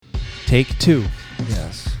Take 2.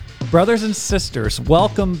 Yes. Brothers and sisters,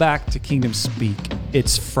 welcome back to Kingdom Speak.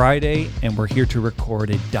 It's Friday, and we're here to record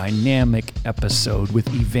a dynamic episode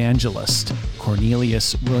with evangelist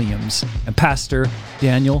Cornelius Williams and Pastor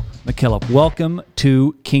Daniel McKillop. Welcome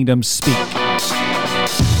to Kingdom Speak.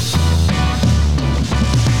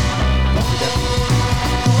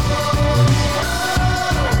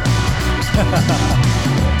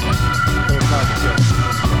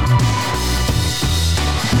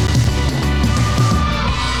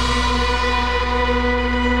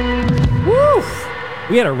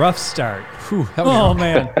 We had a rough start. Whew,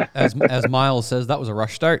 Man. As Miles says, that was a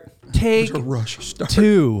rush start. Take It was a rush start.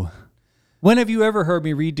 2. When have you ever heard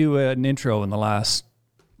me redo an intro in the last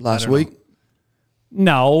week?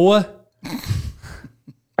 No.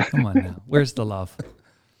 Come on now. Where's the love?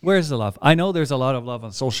 Where's the love? I know there's a lot of love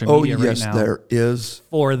on social media right now. Oh, yes, there is.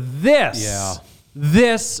 For this. Yeah.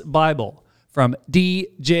 This Bible from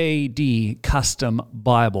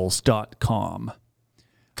DJDCustomBibles.com.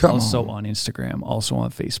 Also on Instagram, also on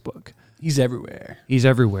Facebook. He's everywhere. He's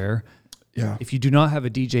everywhere. Yeah. If you do not have a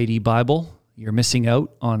DJD Bible, you're missing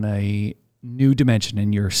out on a new dimension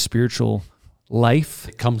in your spiritual life.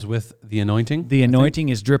 It comes with the anointing. The anointing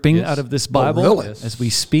is dripping out of this Bible really? as we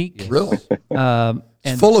speak. Really? And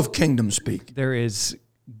It's full of kingdom speak. there is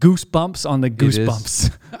goosebumps on the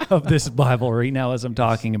goosebumps of this Bible right now as I'm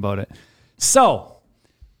talking about it. So,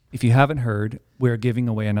 if you haven't heard, we're giving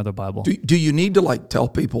away another Bible. Do you need to tell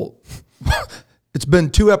people? It's been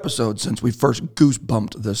 2 episodes since we first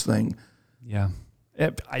goosebumped this thing. Yeah.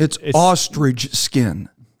 It's ostrich skin.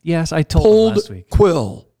 Yes, I told them Pulled last week.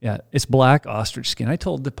 quill. Yeah, it's black ostrich skin. I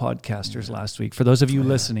told the podcasters last week. For those of you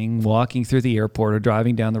listening, walking through the airport or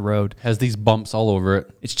driving down the road, Has these bumps all over it.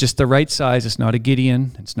 it's just the right size. It's not a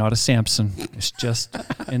Gideon. It's not a Samson. It's just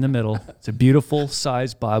in the middle. It's a beautiful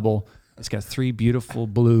size Bible. It's got 3 beautiful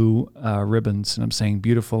blue ribbons, and I'm saying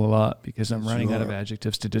beautiful a lot because I'm running out of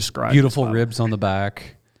adjectives to describe Beautiful this Bible. ribs on the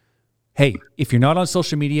back. Hey, if you're not on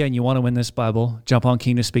social media and you want to win this Bible, jump on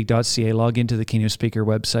kingdomspeak.ca, log into the Kingdom Speaker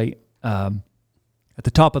website. At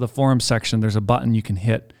the top of the forum section, there's a button you can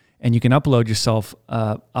hit, and you can upload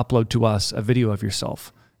to us a video of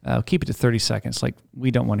yourself. Keep it to 30 seconds.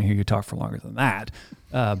 We don't want to hear you talk for longer than that.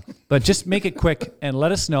 But just make it quick and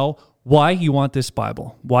let us know why you want this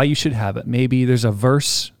Bible, why you should have it. Maybe there's a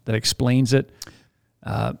verse that explains it.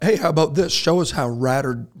 Hey, how about this? Show us how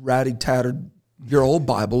ratty-tattered your old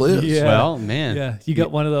Bible is. Yeah. Well, man. Yeah, you got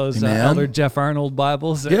one of those Man. Elder Jeff Arnold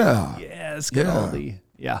Bibles. Yeah. Yeah, it's got all the,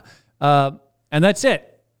 and that's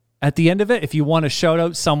it. At the end of it, if you want to shout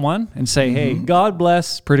out someone and say, hey, God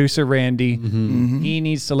bless producer Randy. He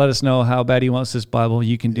needs to let us know how bad he wants this Bible.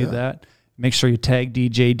 You can do that. Make sure you tag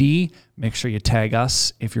DJD. Make sure you tag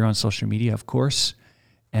us if you're on social media, of course.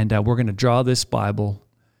 And we're going to draw this Bible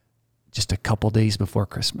just a couple days before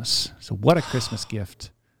Christmas. So what a Christmas gift.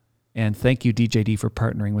 And thank you, DJD, for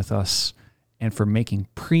partnering with us and for making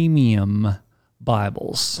premium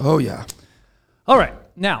Bibles. Oh, yeah. All right.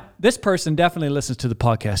 Now, this person definitely listens to the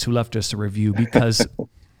podcast who left us a review because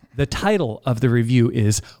the title of the review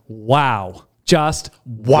is Wow. Just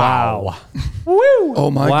wow. Woo.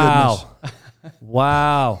 Oh, my goodness.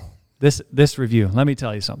 Wow. This review, let me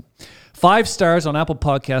tell you something. 5 stars on Apple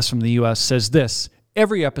Podcasts from the U.S. says this: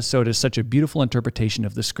 every episode is such a beautiful interpretation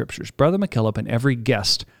of the scriptures. Brother McKillop and every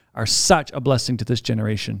guest are such a blessing to this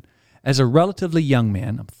generation. As a relatively young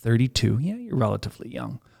man, I'm 32. Yeah, you're relatively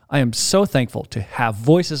young. I am so thankful to have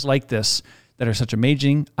voices like this that are such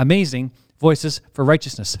amazing voices for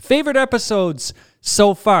righteousness. Favorite episodes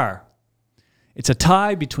so far? It's a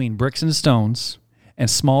tie between Bricks and Stones and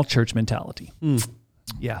Small Church Mentality.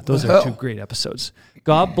 Yeah, those are 2 great episodes.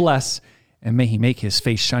 God bless, and may he make his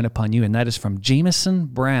face shine upon you. And that is from Jameson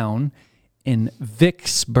Brown in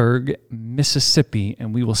Vicksburg, Mississippi.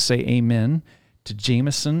 And we will say amen to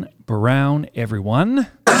Jameson Brown, everyone.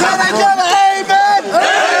 Can I get an amen?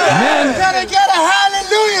 Amen. Can I get a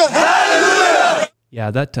hallelujah? Hallelujah!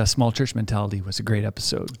 Yeah, that Small Church Mentality was a great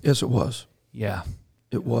episode. Yes, it was. Yeah.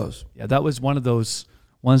 It was. Yeah, that was one of those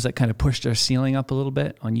ones that kind of pushed our ceiling up a little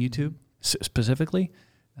bit on YouTube specifically.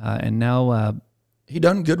 And now... He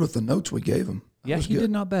done good with the notes we gave him. Yeah, he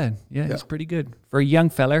did not bad. Yeah, he's pretty good for a young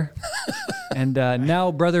feller. And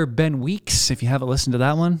now Brother Ben Weeks, if you haven't listened to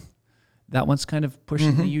that one's kind of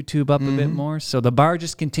pushing the YouTube up a bit more. So the bar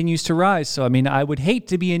just continues to rise. So, I mean, I would hate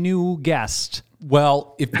to be a new guest.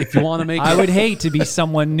 Well, if you want to make I would hate to be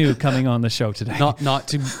someone new coming on the show today. not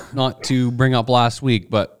to bring up last week,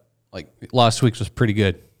 but last week's was pretty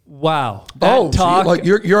good. Wow.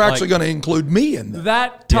 You're actually going to include me in that.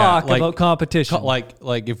 That talk about competition. Like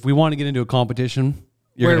if we want to get into a competition,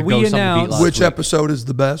 you're Where going to we go something to beat announce- last Which week. episode is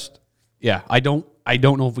the best? Yeah, I don't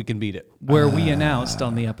know if we can beat it. Where we announced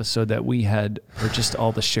on the episode that we had purchased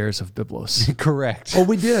all the shares of Biblos. Correct. Oh,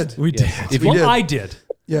 we did. We did. We did. I did.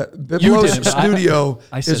 Yeah, You Biblos didn't. Studio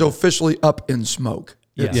I said is that. officially up in smoke.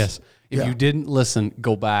 Yes. Yes. If Yeah. you didn't listen,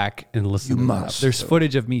 go back and listen. You to that. must. There's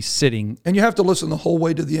footage of me sitting. And you have to listen the whole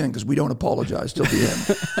way to the end because we don't apologize till the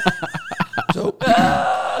end. So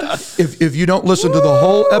if you don't listen to the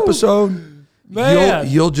whole episode, Man.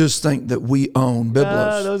 you'll just think that we own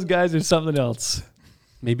Biblos. Those guys are something else.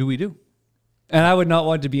 Maybe we do. And I would not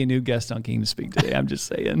want to be a new guest on Kingdom Speak today. I'm just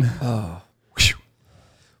saying.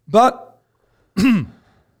 But now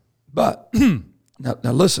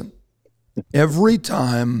listen. Every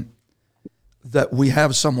time that we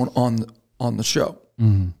have someone on the show,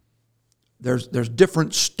 there's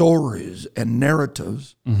different stories and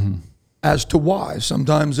narratives as to why.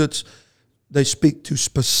 Sometimes they speak to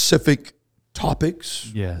specific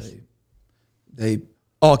topics. Yes. They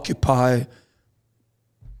occupy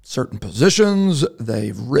certain positions.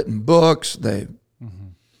 They've written books.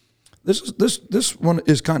 This one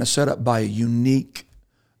is kind of set up by a unique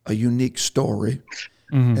story,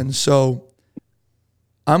 and so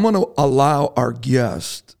I'm going to allow our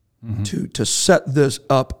guest to set this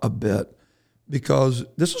up a bit because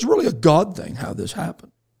this is really a God thing how this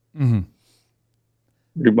happened.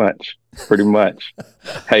 Pretty much.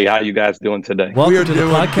 Hey, how you guys doing today? Welcome We are to the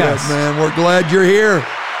doing podcast. good, man. We're glad you're here.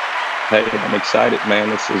 Hey, I'm excited, man.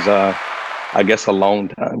 This is, I guess, a long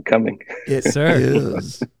time coming. It Sir.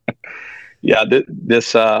 is. Yeah,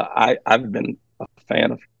 I've been a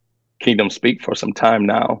fan of Kingdom Speak for some time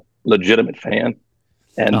now, legitimate fan.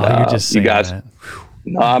 And You're just you saying guys, that.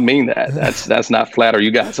 no, I mean that. That's not flatter.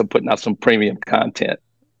 You guys are putting out some premium content,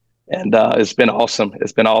 and it's been awesome.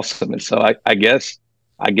 It's been awesome. And so I guess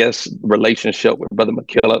relationship with Brother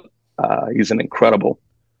McKillop, he's an incredible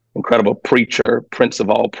preacher, prince of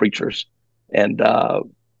all preachers, and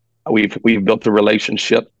we've built a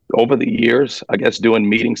relationship over the years. I guess doing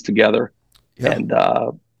meetings together, Yeah. and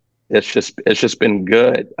it's just been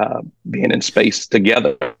good being in space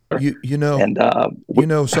together. You know, And you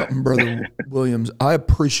know something, Brother Williams. I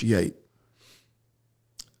appreciate,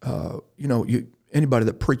 anybody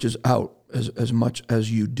that preaches out as much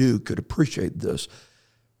as you do could appreciate this.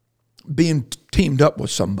 Being teamed up with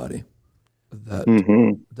somebody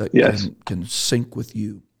that Yes. can sync with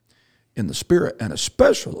you in the spirit, and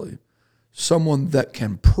especially someone that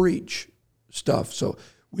can preach stuff. So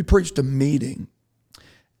we preached a meeting,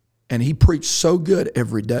 and he preached so good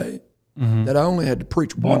every day that I only had to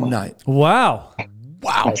preach one night. Wow.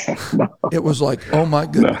 Wow. It was like, oh my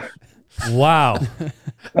goodness. Wow.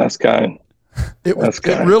 that's kind. It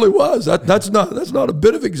really was. That's not a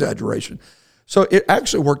bit of exaggeration. So it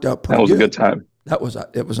actually worked out pretty That was good. a good time.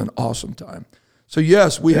 It was an awesome time. So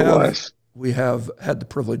yes, we was. have had the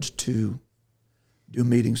privilege to do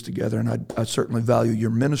meetings together, and I certainly value your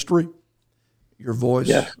ministry, your voice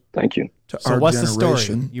Yeah, thank you. to So our what's the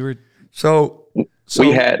generation. story? You were So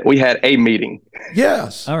we had a meeting.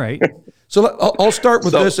 yes. all right. So I'll start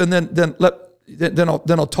with So- this, and then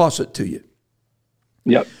I'll toss it to you.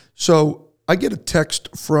 Yep. So I get a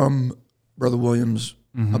text from Brother Williams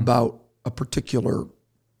about a particular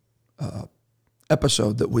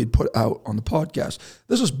episode that we'd put out on the podcast.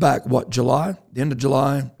 This is back, July? The end of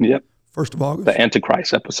July, Yep. 1st of August? The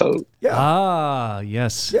Antichrist episode. Yeah. Ah,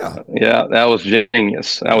 yes. Yeah. Yeah, that was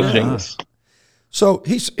genius. That was genius. So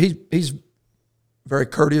he's very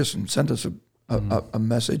courteous and sent us a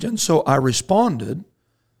message. And so I responded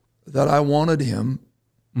that I wanted him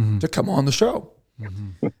to come on the show.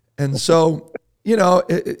 And so,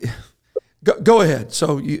 go ahead.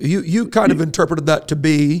 So you kind of interpreted that to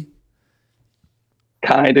be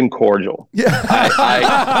Kind and cordial. yeah.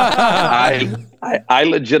 I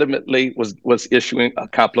legitimately was issuing a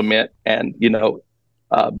compliment, and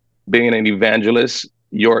being an evangelist,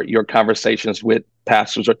 your conversations with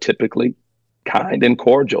pastors are typically kind and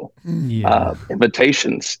cordial. Yeah.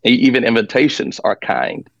 Invitations are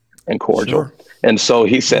kind and cordial. Sure. And so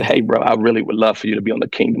he said, "Hey, bro, I really would love for you to be on the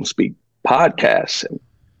Kingdom Speak podcast."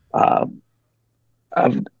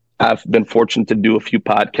 And I've been fortunate to do a few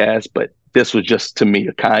podcasts, but this was just, to me,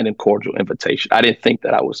 a kind and cordial invitation. I didn't think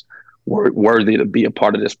that I was worthy to be a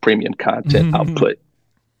part of this premium content output.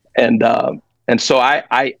 And so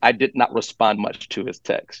I did not respond much to his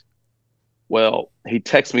text. Well, he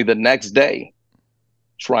texted me the next day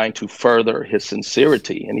trying to further his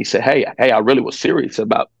sincerity. And he said, hey, I really was serious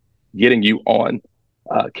about getting you on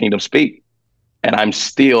Kingdom Speak. And I'm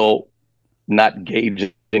still not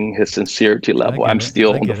gauging his sincerity level. I'm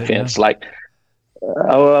still on the fence. Yeah. Like,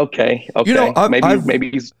 oh, okay. I've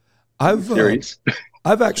Maybe he's I've serious.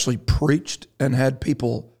 I've actually preached and had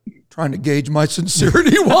people trying to gauge my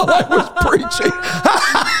sincerity while I was preaching.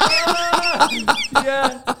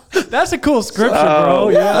 Yeah. That's a cool scripture, bro.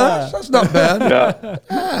 Yeah. That's not bad.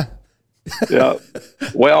 Yeah.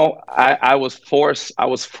 Well, I was forced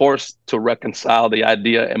to reconcile the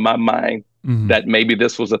idea in my mind that maybe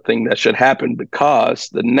this was a thing that should happen, because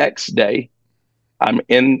the next day I'm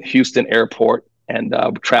in Houston Airport and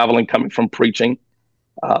traveling, coming from preaching.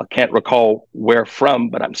 Can't recall where from,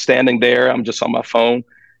 but I'm standing there. I'm just on my phone,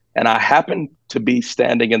 and I happen to be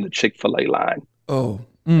standing in the Chick-fil-A line. Oh.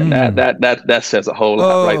 And that says a whole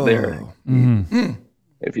lot right there.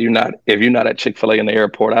 If you're not at Chick-fil-A in the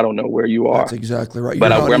airport, I don't know where you are. That's exactly right.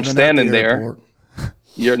 But You're not where I'm even at standing the there, airport.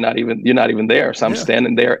 you're not even there. So I'm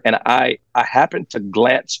standing there, and I happen to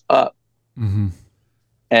glance up,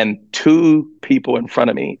 and two people in front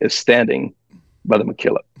of me is standing Brother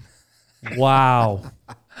McKillop. Wow.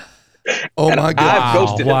 Oh my God. I've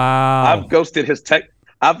ghosted him. Wow.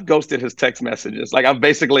 I've ghosted his text messages. Like, I've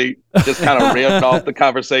basically just kind of read off the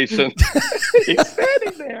conversation. He's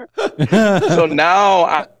standing there. So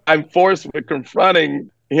now I'm forced with confronting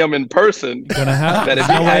him in person. That if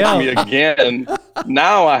he asks me again,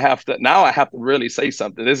 now I have to really say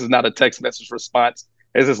something. This is not a text message response.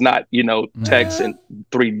 This is not, text and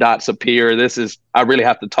 3 dots appear. I really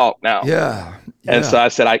have to talk now. Yeah. And so I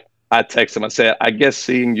said, I texted him. I said, I guess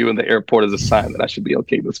seeing you in the airport is a sign that I should be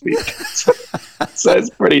okay to speak. So it's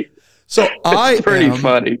pretty. So it's pretty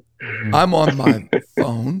funny. I'm on my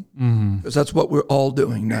phone because that's what we're all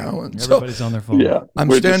doing now. And Everybody's on their phone. Yeah,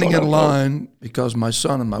 I'm standing in line because my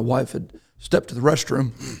son and my wife had stepped to the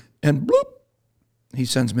restroom, and bloop, he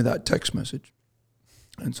sends me that text message.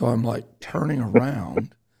 And so I'm like turning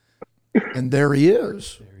around, and there he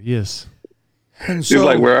is. There he is. And He was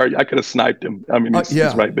like, where are you? I could have sniped him. I mean,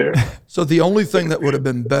 he's right there. So the only thing that would have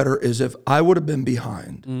been better is if I would have been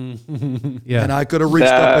behind, Yeah. and I could have reached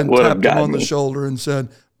up and tapped him on the shoulder and said,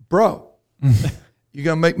 bro, you're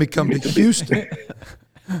going to make me come to Houston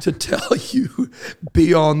to tell you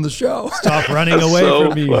be on the show. Stop running away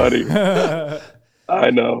from me. Funny. I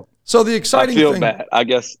know. So the exciting I feel thing, bad, I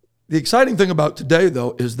guess. The exciting thing about today,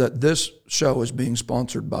 though, is that this show is being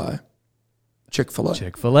sponsored by Chick-fil-A.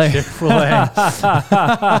 Chick-fil-A.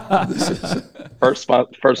 First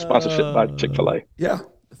sponsorship by Chick-fil-A. Yeah,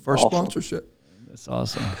 the first sponsorship. That's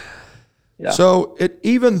awesome. Yeah. So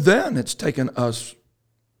even then, it's taken us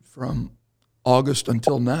from August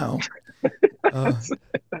until now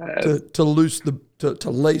to lace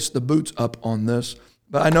the boots up on this.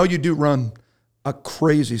 But I know you do run a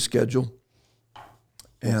crazy schedule,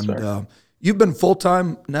 and you've been full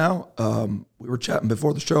time now. We were chatting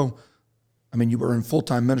before the show. I mean, you were in full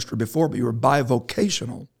time ministry before, but you were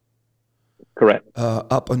bivocational. Correct.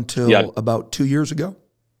 Up until about 2 years ago.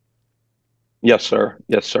 Yes, sir.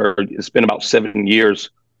 Yes, sir. It's been about 7 years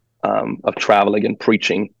of traveling and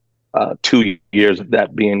preaching. 2 years of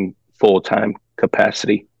that being full-time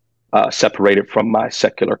capacity, separated from my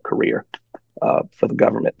secular career for the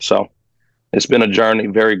government. So it's been a journey.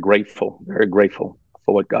 Very grateful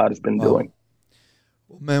for what God has been doing.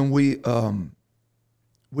 Well, man,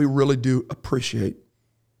 we really do appreciate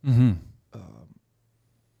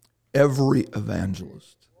every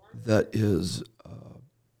evangelist that is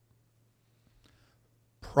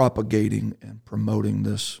propagating and promoting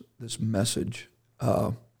this message.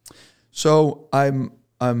 So I'm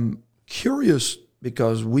curious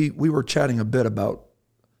because we were chatting a bit about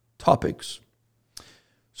topics.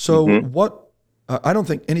 So what I don't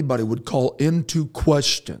think anybody would call into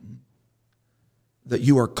question that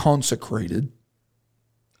you are consecrated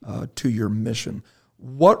to your mission.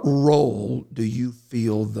 What role do you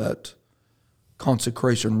feel that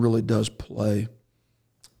consecration really does play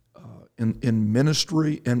in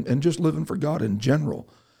ministry and just living for God in general?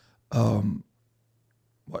 How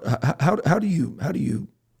do you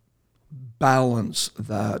balance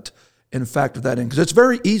that and factor that in? Because it's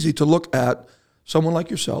very easy to look at someone like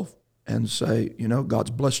yourself and say, God's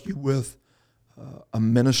blessed you with a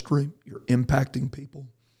ministry, you're impacting people.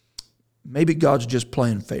 Maybe God's just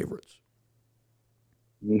playing favorites.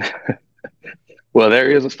 Well,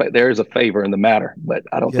 there is a favor in the matter, but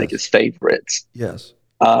I don't think it's favorites. Yes.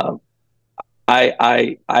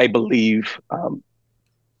 I believe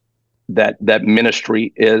that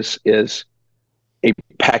ministry is a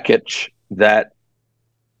package that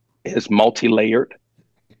is multi-layered,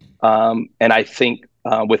 and I think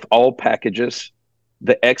with all packages,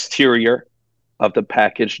 the exterior of the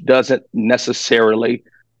package doesn't necessarily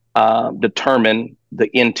determine the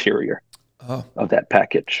interior of that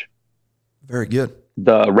package. Very good.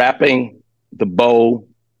 The wrapping, the bow,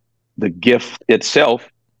 the gift itself,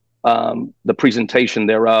 the presentation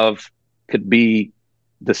thereof could be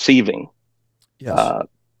deceiving. Yes.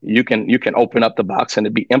 You can open up the box and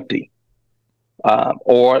it be empty,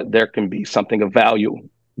 or there can be something of value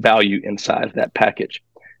inside of that package.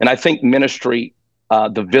 And I think ministry,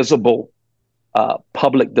 the visible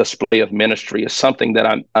public display of ministry, is something that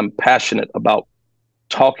I'm passionate about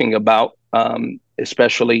talking about,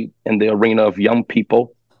 especially in the arena of young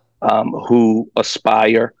people who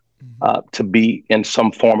aspire to be in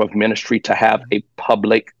some form of ministry, to have a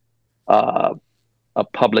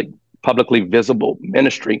publicly visible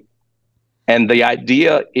ministry. And the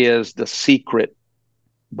idea is the secret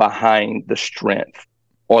behind the strength,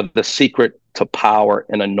 or the secret to power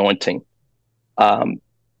and anointing.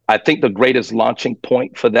 I think the greatest launching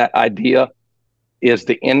point for that idea is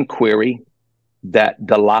the inquiry that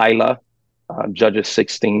Delilah, Judges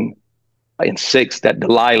 16:6, that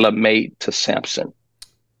Delilah made to Samson.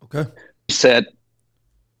 Okay. He said,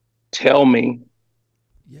 "Tell me,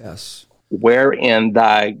 Yes. wherein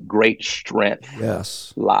thy great strength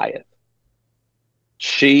Yes. lieth."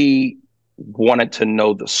 She wanted to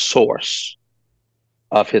know the source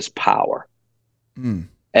of his power. Mm.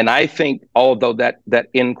 And I think, although that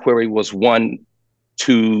inquiry was one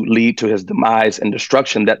to lead to his demise and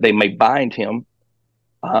destruction, that they may bind him,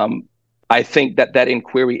 I think that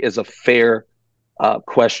inquiry is a fair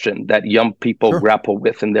question that young people grapple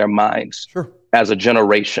with in their minds as a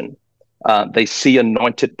generation. They see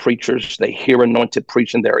anointed preachers, they hear anointed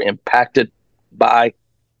preaching, they're impacted by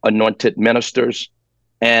anointed ministers.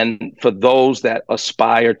 And for those that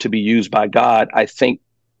aspire to be used by God, I think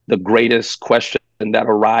the greatest question that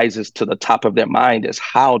arises to the top of their mind is,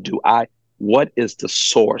 what is the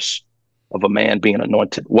source of a man being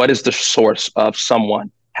anointed? What is the source of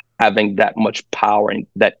someone having that much power, and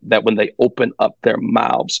that when they open up their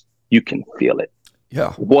mouths, you can feel it?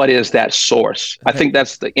 Yeah. What is that source? I think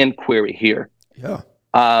that's the inquiry here. Yeah.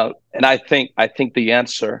 And I think the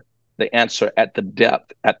answer at the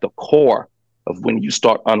depth, at the core of when you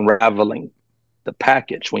start unraveling the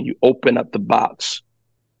package, when you open up the box,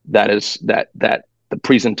 that is that the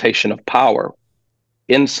presentation of power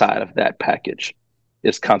inside of that package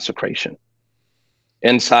is consecration.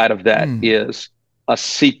 Inside of that is a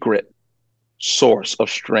secret source of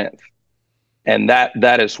strength. And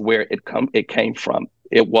that is where it came from.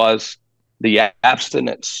 It was the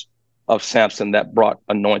abstinence of Samson that brought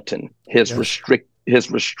anointing, his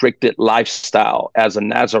restricted lifestyle as a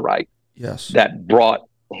Nazirite that brought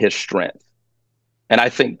his strength. And I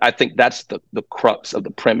think that's the crux of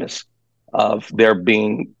the premise of there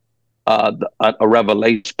being a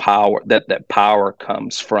revelation power, that power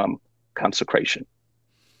comes from consecration.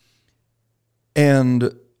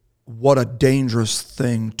 And what a dangerous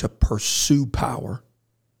thing to pursue power.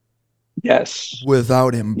 Yes.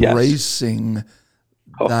 Without embracing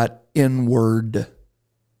that inward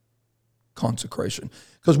consecration.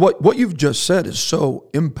 Because what you've just said is so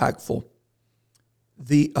impactful.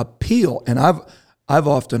 The appeal, and I've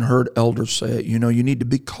often heard elders say it, you need to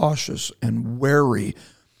be cautious and wary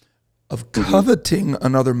of coveting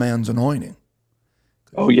another man's anointing.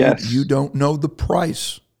 Oh, yes. You don't know the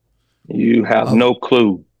price. You have no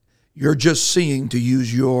clue. You're just seeing, to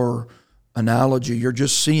use your analogy, you're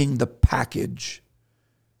just seeing the package,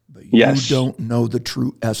 but you don't know the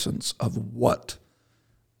true essence of what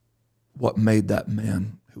made that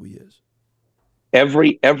man who he is.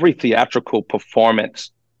 Every theatrical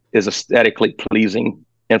performance is aesthetically pleasing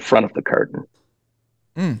in front of the curtain.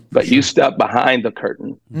 But you step behind the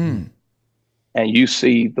curtain and you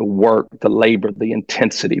see the work, the labor, the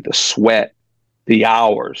intensity, the sweat, the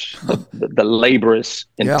hours, the laborious,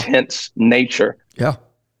 intense nature. Yeah.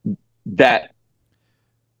 That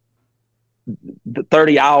the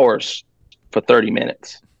 30 hours for 30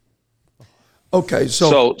 minutes. Okay,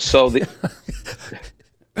 so the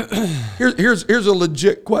here's a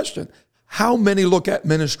legit question. How many look at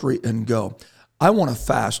ministry and go, I want to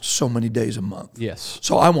fast so many days a month. Yes.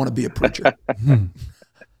 So I want to be a preacher.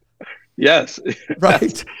 Yes.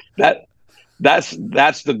 Right. That's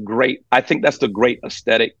the great, I think that's the great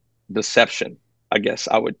aesthetic deception. I guess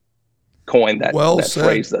I would coin that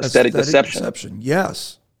phrase, the aesthetic deception.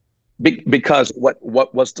 Yes. Because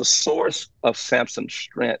what was the source of Samson's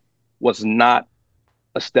strength was not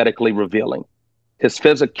aesthetically revealing. His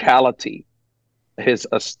physicality, his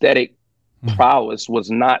aesthetic prowess was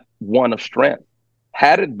not one of strength.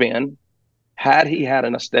 Had he had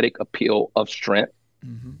an aesthetic appeal of strength,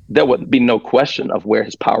 there would be no question of where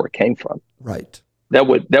his power came from. Right. There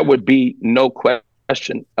would be no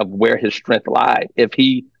question of where his strength lied if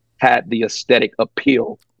he had the aesthetic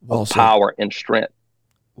appeal of power and strength.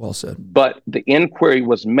 Well said. But the inquiry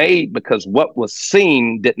was made because what was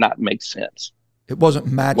seen did not make sense. It wasn't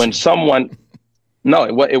matching. When someone, No,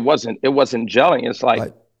 it wasn't. It wasn't gelling. It's like,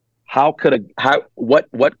 Right.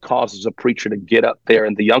 what causes a preacher to get up there,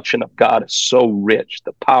 and the unction of God is so rich,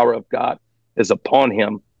 the power of God is upon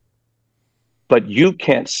him, but you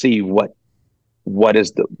can't see what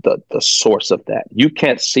is the source of that. You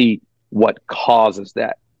can't see what causes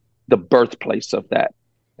that, the birthplace of that.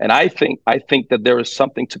 And I think that there is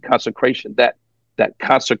something to consecration, that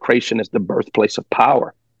consecration is the birthplace of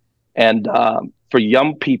power. And for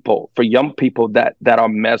young people that are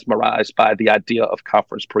mesmerized by the idea of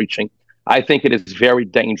conference preaching, I think it is very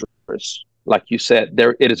dangerous. Like you said,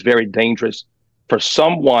 it is very dangerous for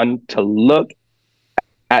someone to look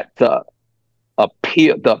at the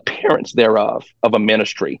appearance thereof of a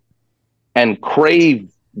ministry and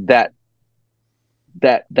crave that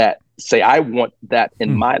say, I want that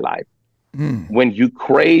in my life. When you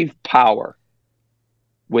crave power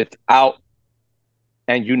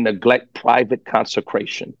and you neglect private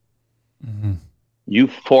consecration, you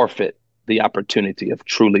forfeit the opportunity of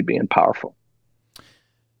truly being powerful.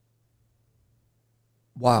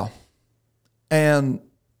 Wow. And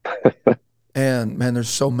man, there's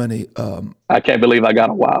so many. I can't believe I got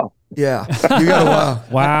a wow. Yeah, you got a wow.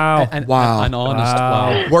 Wow. Wow. An honest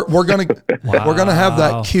wow. We're gonna have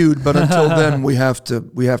that queued, but until then, we have to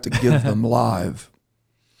give them live.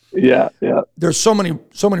 Yeah. There's so many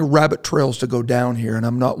rabbit trails to go down here, and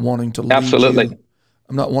I'm not wanting to lead Absolutely. you.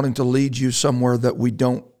 I'm not wanting to lead you somewhere that we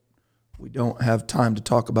don't have time to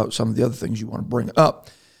talk about some of the other things you want to bring up.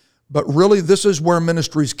 But really, this is where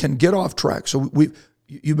ministries can get off track. So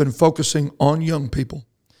you've been focusing on young people.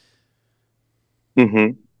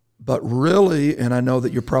 Mm-hmm. But really, and I know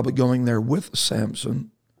that you're probably going there with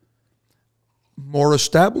Samson, more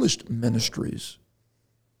established ministries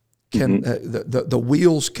can the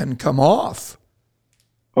wheels can come off.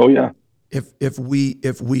 Oh yeah. If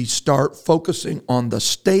we start focusing on the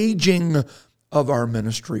staging of our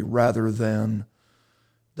ministry rather than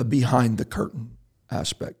the behind the curtain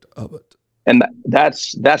aspect of it. And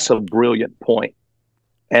that's a brilliant point.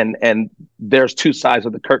 And there's two sides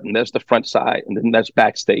of the curtain. There's the front side, and then there's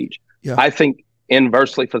backstage. Yeah. I think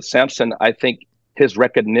inversely for Samson, I think his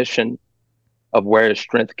recognition of where his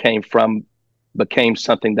strength came from became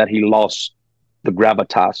something that he lost the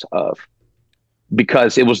gravitas of,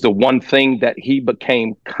 because it was the one thing that he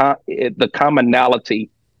became the commonality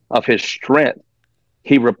of his strength.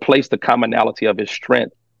 He replaced the commonality of his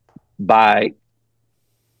strength by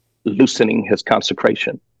loosening his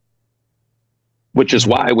consecration. Which is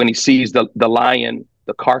why when he sees the lion,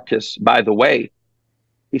 the carcass by the way,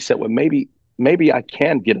 he said, well, maybe I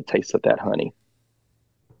can get a taste of that honey.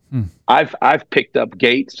 I've picked up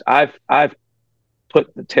gates. I've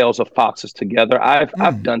put the tails of foxes together.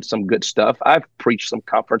 I've done some good stuff. I've preached some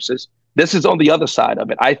conferences. This is on the other side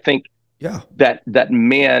of it. I think that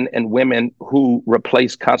men and women who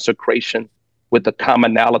replace consecration with the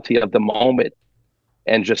commonality of the moment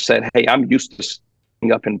and just said, hey, I'm used to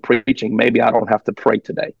up and preaching, maybe I don't have to pray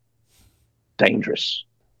today. Dangerous.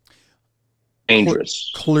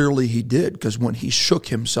 Clearly he did, because when he shook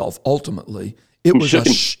himself, ultimately, it was a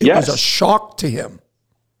shock to him.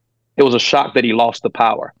 It was a shock that he lost the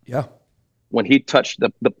power. Yeah. When he touched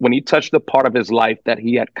the part of his life that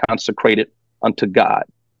he had consecrated unto God.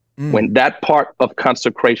 When that part of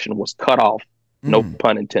consecration was cut off, no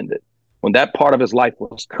pun intended. When that part of his life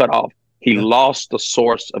was cut off, he lost the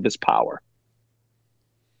source of his power.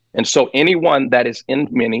 And so anyone that is in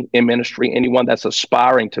ministry, anyone that's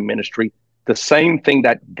aspiring to ministry, the same thing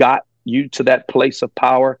that got you to that place of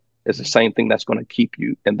power is the same thing that's going to keep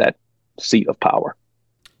you in that seat of power.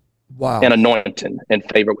 Wow. And anointing and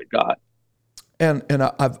favor with God. And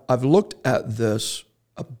I've looked at this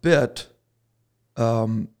a bit.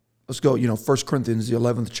 Let's go, 1 Corinthians, the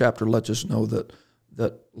 11th chapter, lets us know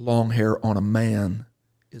that long hair on a man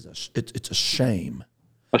it's a shame.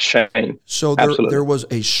 A shame. So there was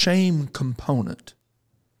a shame component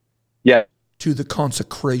to the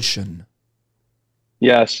consecration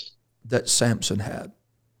that Samson had.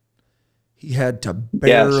 He had to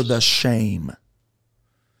bear the shame.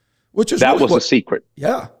 Which is that was the secret.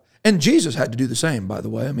 Yeah. And Jesus had to do the same, by the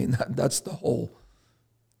way. I mean, that's the whole,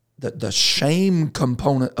 the shame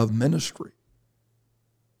component of ministry.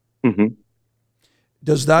 Mm-hmm.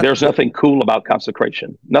 There's nothing cool about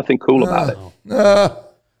consecration. Nothing cool about it.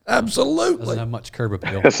 Absolutely. Doesn't have much curb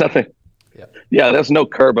appeal. There's nothing. Yeah, there's no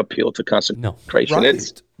curb appeal to consecration. No.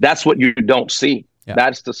 Right. That's what you don't see. Yeah.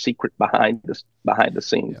 That's the secret behind the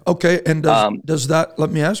scenes. Okay, and does that? Let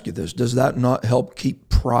me ask you this: does that not help keep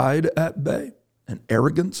pride at bay and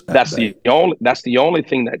arrogance at bay? That's the only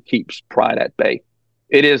thing that keeps pride at bay.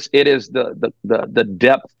 It is the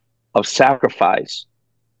depth of sacrifice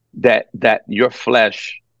that your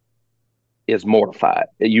flesh is mortified.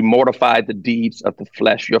 You mortify the deeds of the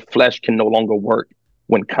flesh. Your flesh can no longer work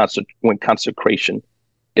when consecration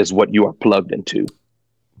is what you are plugged into.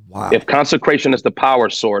 Wow. If consecration is the power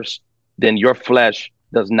source, then your flesh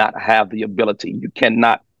does not have the ability. You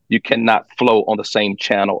cannot flow on the same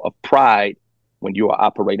channel of pride when you are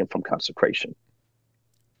operating from consecration.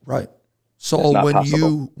 Right. So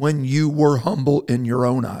when you were humble in your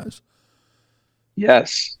own eyes.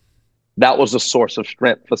 Yes. That was a source of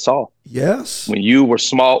strength for Saul. Yes. When you were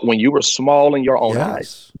small in your own eyes,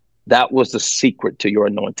 Yes. that was the secret to your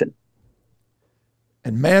anointing.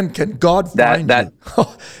 And man, can God find you?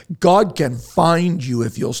 God can find you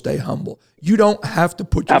if you'll stay humble. You don't have to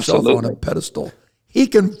put yourself on a pedestal. He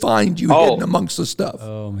can find you hidden amongst the stuff.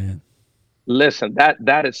 Oh man. Listen,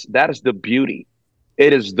 that is the beauty.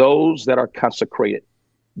 It is those that are consecrated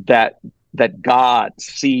that God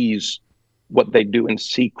sees what they do in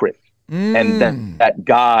secret, and that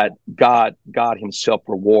God Himself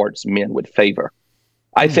rewards men with favor.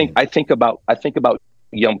 I think about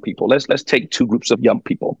young people. Let's take two groups of young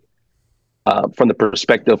people from the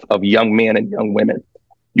perspective of young men and young women.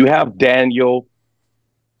 You have Daniel,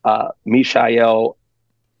 Mishael,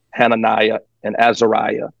 Hananiah, and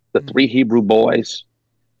Azariah, the three Hebrew boys,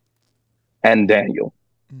 and Daniel.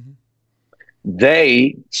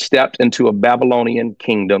 They stepped into a Babylonian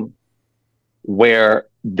kingdom where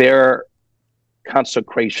their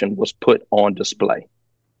consecration was put on display.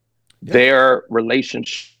 Yep. Their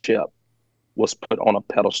relationship was put on a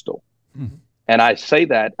pedestal. And I say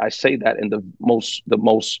that in the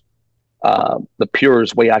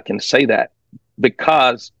purest way I can say that,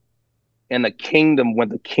 because in a kingdom when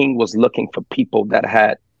the king was looking for people that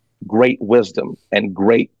had great wisdom and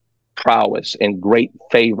great prowess and great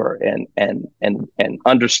favor and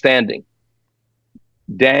understanding,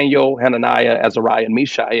 Daniel, Hananiah, Azariah, and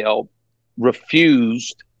Mishael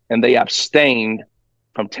refused, and they abstained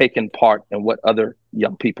from taking part in what other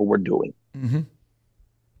young people were doing.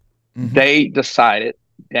 They decided,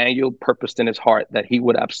 Daniel purposed in his heart that he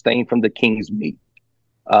would abstain from the king's meat.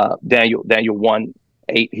 Daniel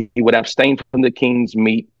 1:8, he would abstain from the king's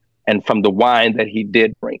meat and from the wine that he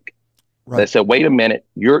did drink. Right. They said, wait a minute,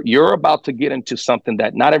 you're about to get into something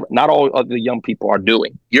that not all of the young people are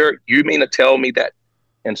doing. You mean to tell me that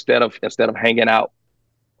instead of hanging out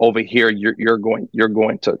over here, you're going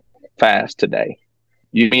to fast today?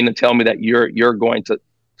 You mean to tell me that you're going to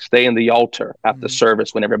stay in the altar after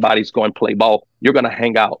service when everybody's going to play ball? You're going to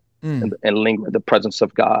hang out and linger in the presence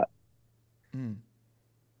of God.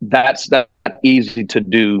 That's not easy to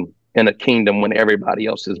do in a kingdom when everybody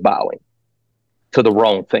else is bowing to the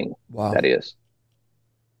wrong thing. Wow. That is.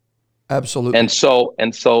 Absolutely. And so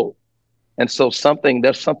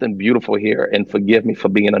there's something beautiful here, and forgive me for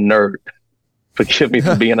being a nerd. Forgive me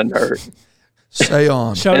for being a nerd. Say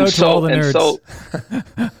on. Shout out to all the nerds.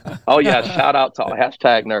 Oh yeah, shout out to all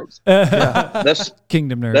 #nerds. Yeah.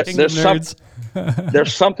 Kingdom nerds.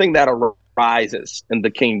 There's something that arises in the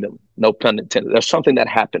kingdom, no pun intended. There's something that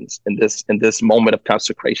happens in this moment of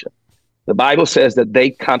consecration. The Bible says that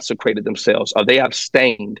they consecrated themselves, or they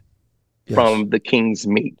abstained from the king's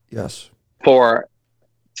meat. Yes. For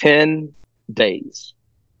 10 days.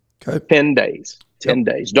 Okay. 10 days. 10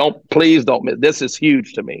 days. Please don't miss. This is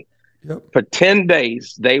huge to me. Yep. For 10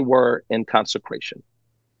 days, they were in consecration.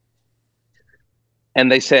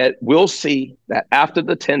 And they said, we'll see that after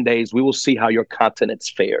the 10 days, we will see how your countenance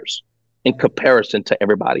fares in comparison to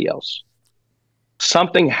everybody else.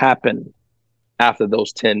 Something happened after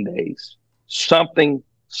those 10 days. Something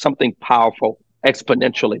powerful,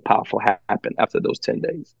 exponentially powerful happened after those 10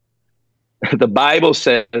 days. The Bible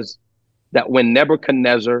says that when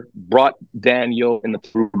Nebuchadnezzar brought Daniel and the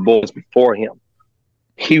three boys before him,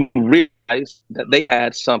 he realized that they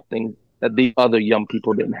had something that the other young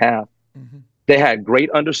people didn't have. They had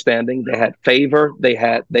great understanding. They had favor. They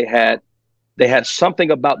had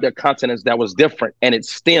something about their countenance that was different, and it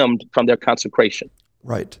stemmed from their consecration.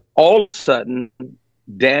 Right. All of a sudden,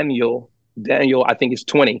 Daniel, I think he's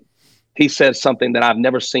 20. He said something that I've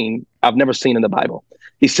never seen in the Bible.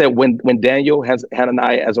 He said, when Daniel,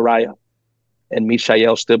 Hananiah, Azariah, and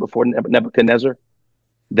Mishael stood before Nebuchadnezzar,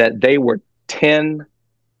 that they were 10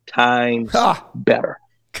 times better.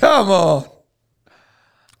 Come on.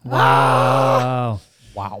 Wow.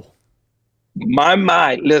 My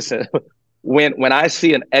mind, listen, when I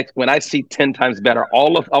see 10 times better,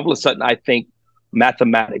 all of a sudden I think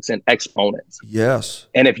mathematics and exponents. Yes.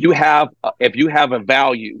 And if you have a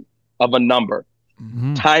value of a number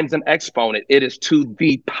times an exponent, it is to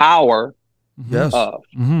the power of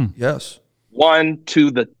yes 1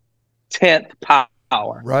 to the 10th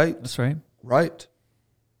power. Right. That's right. Right.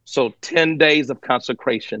 So 10 days of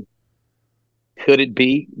consecration. Could it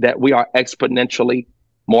be that we are exponentially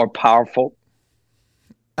more powerful?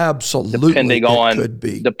 Absolutely, could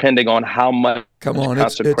be. Depending on how much Come on,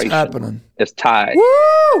 it's happening. Is tied.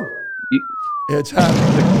 Woo! It's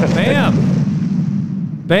happening. Bam.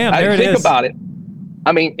 Bam, there it is. Think about it.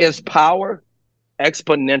 I mean, is power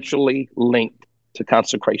exponentially linked to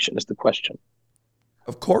consecration is the question.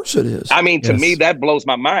 Of course it is. I mean, to me, that blows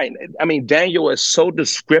my mind. I mean, Daniel is so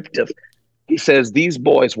descriptive. He says these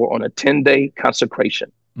boys were on a 10-day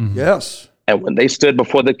consecration. Mm-hmm. Yes. And when they stood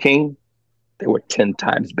before the king, they were 10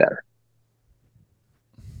 times better.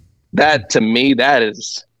 That, to me, that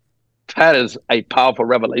is a powerful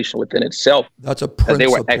revelation within itself. That's a principle. That they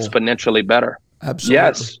were exponentially better. Absolutely.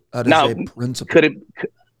 Yes. That is a principle.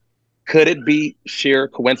 Could it be sheer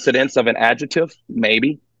coincidence of an adjective?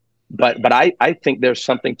 Maybe. But I think there's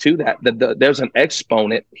something to that. There's an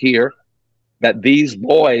exponent here that these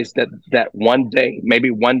boys, that one day, maybe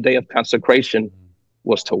one day of consecration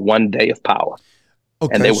was to one day of power.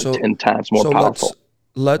 Okay, and they were 10 times more powerful.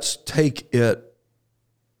 Let's take it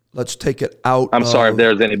out. I'm sorry if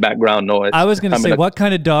there's any background noise. I was going to say, what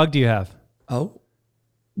kind of dog do you have? Oh.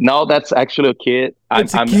 No, that's actually a kid.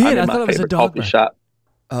 It's a kid? I thought it was a dog coffee shop.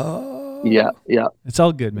 Oh. Yeah. It's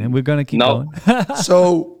all good, man. We're going to keep going.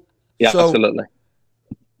 Yeah, absolutely.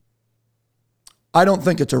 I don't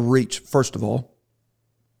think it's a reach, first of all,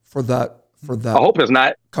 for that. I hope it's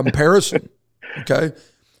not. Comparison. Okay.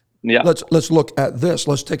 Yeah. Let's look at this.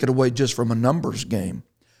 Let's take it away just from a numbers game.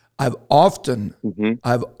 I've often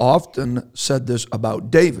said this about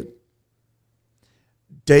David.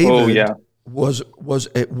 David was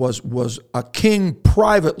a king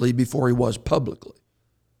privately before he was publicly.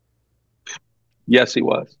 Yes, he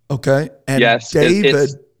was. Okay. And yes,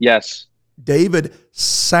 David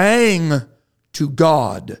sang to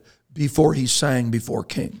God before he sang before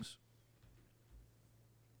kings.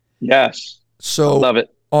 Yes. So I love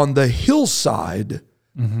it. On the hillside,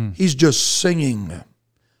 he's just singing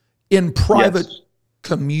in private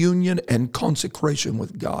communion and consecration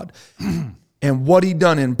with God. And what he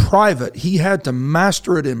done in private, he had to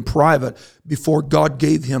master it in private before God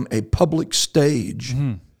gave him a public stage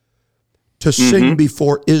to sing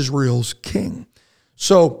before Israel's king.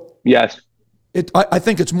 So yes, I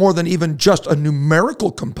think it's more than even just a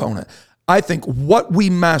numerical component. I think what we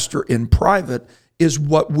master in private is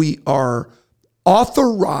what we are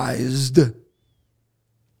authorized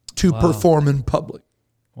to perform in public.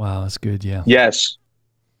 Wow, that's good. Yeah. Yes.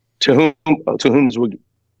 To whom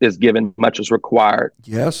is given, much is required.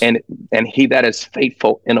 Yes. And he that is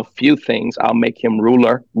faithful in a few things, I'll make him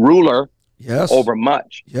ruler yes. over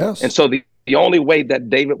much. Yes. And so the only way that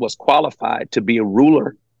David was qualified to be a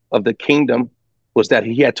ruler of the kingdom was that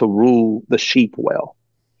he had to rule the sheep well.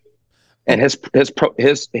 And his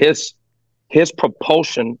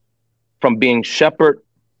propulsion from being shepherd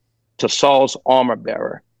to Saul's armor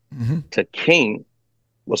bearer to king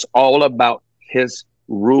was all about his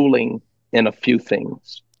ruling in a few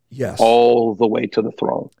things. Yes. All the way to the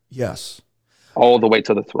throne. Yes. All the way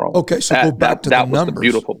to the throne. Okay, so go back to the numbers. That was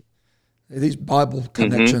beautiful. These Bible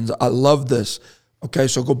connections, I love this. Okay,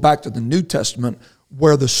 so go back to the New Testament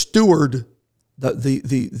where the steward,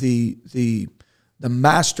 the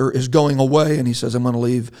master is going away and he says, I'm going to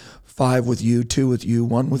leave 5 with you, 2 with you,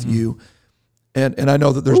 1 with you. And I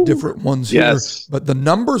know that there's different ones here, but the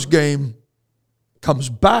numbers game comes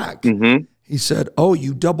back. He said, oh,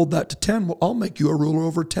 you doubled that to 10. Well, I'll make you a ruler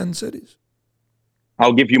over 10 cities.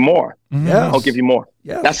 I'll give you more. Yes. I'll give you more.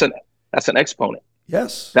 Yes. That's an exponent.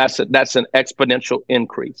 Yes. That's an exponential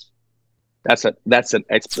increase. That's an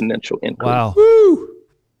exponential increase. Wow. Woo.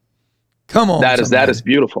 Come on. That is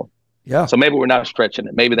beautiful. Yeah. So maybe we're not stretching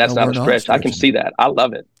it. Maybe that's not a stretch. I can see that. I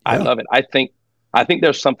love it. I love it. I think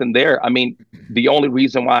there's something there. I mean, the only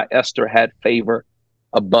reason why Esther had favor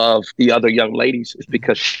above the other young ladies is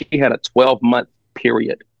because she had a 12-month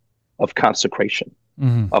period of consecration,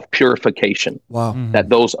 of purification that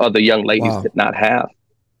those other young ladies did not have.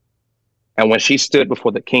 And when she stood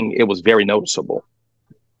before the king, it was very noticeable.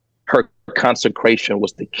 Her consecration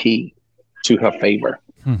was the key to her favor.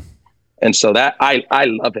 And so that I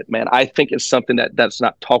love it, man. I think it's something that's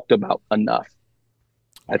not talked about enough.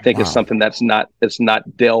 I think it's something that's not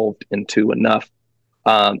delved into enough.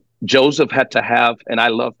 Joseph had to have, and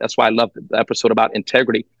that's why I love the episode about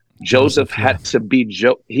integrity. Joseph had to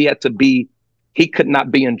be, he could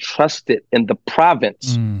not be entrusted in the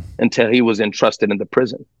province until he was entrusted in the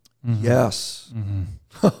prison. Yes.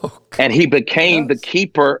 And he became the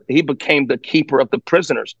keeper. He became the keeper of the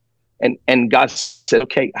prisoners. And God said,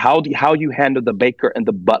 okay, how you handle the baker and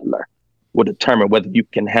the butler will determine whether you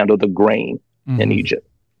can handle the grain in Egypt.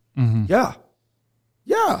 Yeah.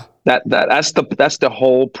 Yeah. That's the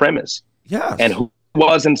whole premise. Yes. And who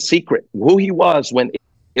was in secret, who he was when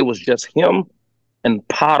it was just him and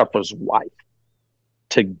Potiphar's wife,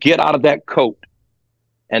 to get out of that coat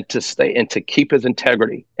and to stay and to keep his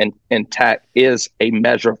integrity and intact is a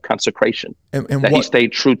measure of consecration. And that he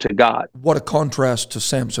stayed true to God. What a contrast to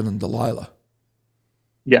Samson and Delilah.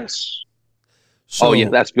 Yes. So, yeah,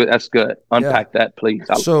 that's good. That's good. Unpack that, please.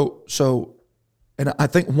 And I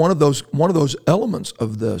think one of those elements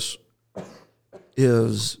of this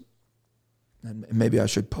is, and maybe I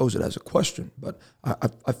should pose it as a question, but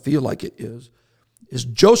I feel like it is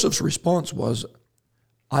Joseph's response was,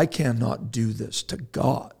 I cannot do this to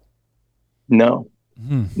God. No.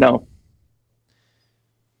 No.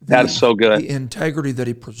 That's so good. The integrity that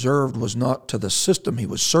he preserved was not to the system he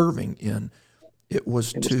was serving in. It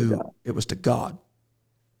was to God.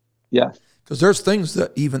 Yeah. Because there's things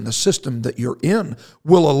that even the system that you're in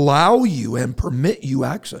will allow you and permit you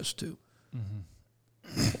access to.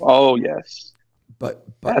 Oh, yes. But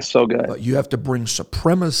that's so good. But you have to bring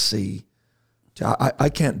supremacy to, I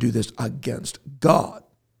can't do this against God.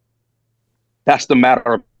 That's the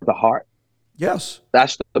matter of the heart. Yes.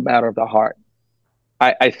 That's the matter of the heart.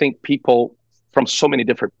 I think people, from so many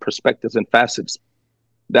different perspectives and facets,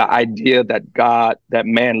 the idea that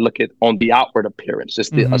man look at on the outward appearance,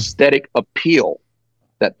 it's the aesthetic appeal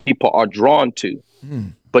that people are drawn to.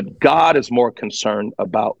 But God is more concerned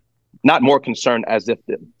about, not more concerned as if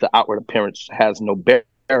the outward appearance has no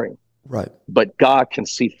bearing. Right. But God can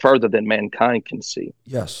see further than mankind can see.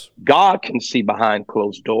 Yes. God can see behind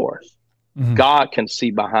closed doors. God can see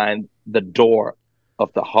behind the door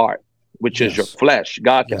of the heart, which is your flesh.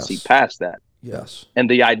 God can see past that. Yes. And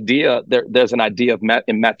the idea, there's an idea of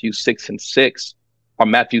in Matthew 6:6, or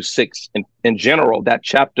Matthew 6 in general, that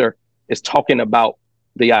chapter is talking about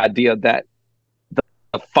the idea that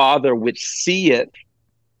the Father which seeth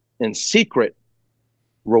in secret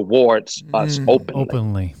rewards us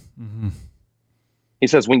openly. He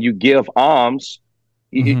says, when you give alms,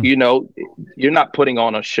 you know, you're not putting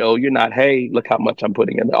on a show. You're not, hey, look how much I'm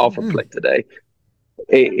putting in the offering plate today.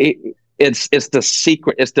 It's the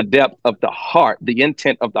secret. It's the depth of the heart, the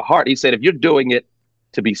intent of the heart. He said, if you're doing it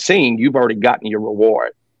to be seen, you've already gotten your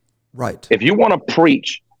reward. Right. If you want to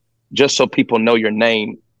preach just so people know your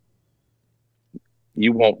name,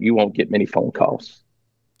 you won't get many phone calls.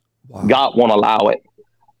 Wow. God won't allow it.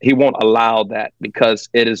 He won't allow that, because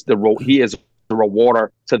he is the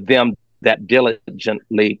rewarder to them that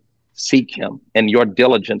diligently seek him, and your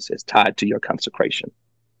diligence is tied to your consecration.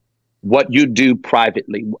 What you do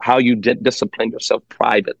privately, how you discipline yourself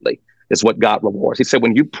privately, is what God rewards. He said,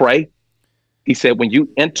 when you pray, he said, when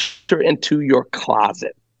you enter into your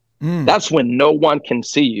closet, that's when no one can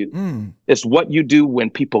see you. It's what you do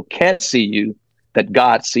when people can't see you that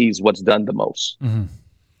God sees what's done the most.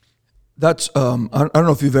 That's I don't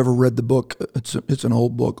know if you've ever read the book. It's an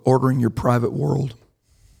old book, Ordering Your Private World.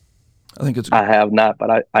 I have not,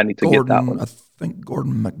 but I need to get that one. I think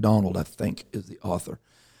Gordon MacDonald, is the author.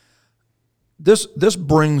 This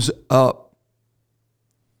brings up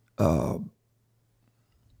to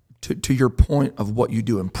your point of what you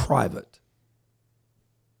do in private.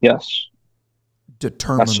 Yes.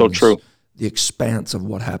 Determines That's so true. The expanse of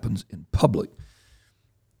what happens in public.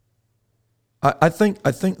 I think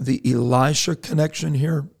the Elisha connection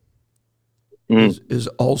here is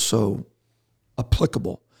also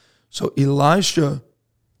applicable. So Elisha,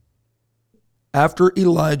 after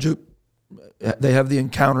Elijah, they have the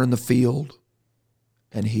encounter in the field,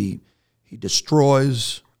 and he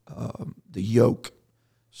destroys the yoke,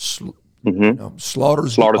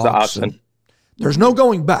 slaughters the oxen. There's no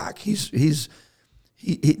going back. He's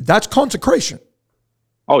that's consecration.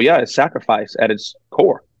 Oh yeah, it's sacrifice at its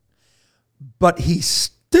core. But he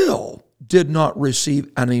still did not receive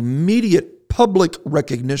an immediate public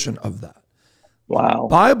recognition of that. Wow. The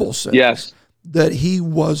Bible says that he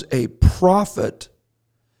was a prophet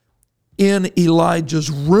in Elijah's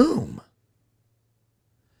room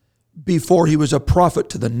before he was a prophet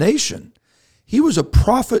to the nation. He was a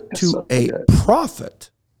prophet to a prophet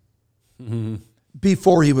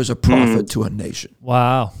before he was a prophet to a nation.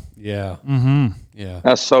 Wow. Yeah. Yeah.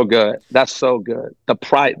 That's so good. That's so good. The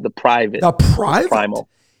private. The primal.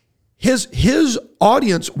 His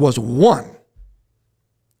audience was one.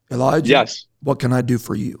 Elijah, what can I do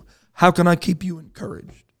for you? How can I keep you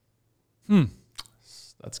encouraged?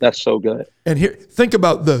 That's so good. And here, think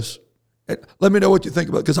about this. Let me know what you think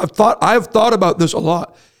about it, because I've thought about this a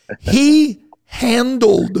lot. He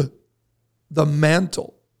handled the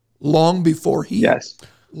mantle long before he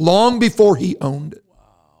owned it.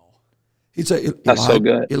 Wow. He'd say, That's so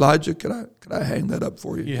good. Elijah, could I hang that up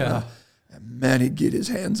for you? Yeah. And man, he'd get his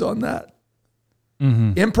hands on that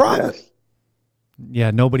in private. Yes.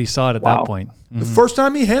 Yeah, nobody saw it at Wow. that point. The first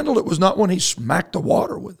time he handled it was not when he smacked the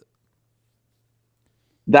water with it.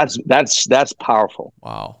 That's powerful.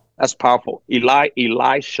 Wow. That's powerful.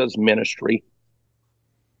 Elisha's ministry,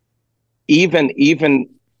 even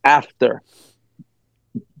after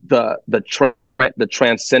the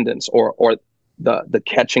transcendence or the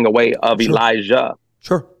catching away of Elijah,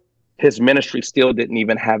 Sure. his ministry still didn't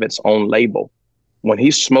even have its own label. When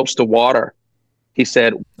he smokes the water, he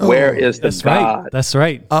said, "Where is the That's God?" right. That's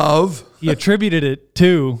right. Of He attributed it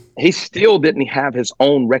to. He still didn't have his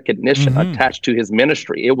own recognition attached to his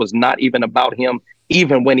ministry. It was not even about him,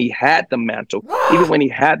 even when he had the mantle, even when he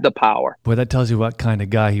had the power. Boy, that tells you what kind of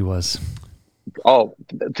guy he was. Oh,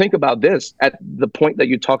 think about this. At the point that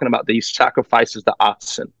you're talking about, that he sacrifices the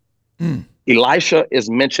oxen. Elisha is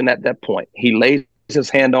mentioned at that point. He lays his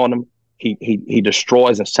hand on him. He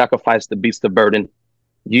destroys and sacrifices the beast of burden.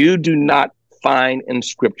 You do not find in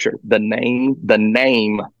scripture the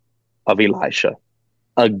name of Elisha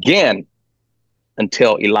again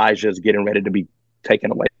until Elijah is getting ready to be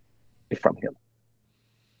taken away from him.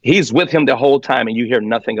 He's with him the whole time, and you hear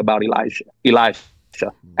nothing about Elisha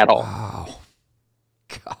at all. wow.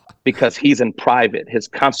 God. Because he's in private. His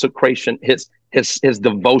consecration, his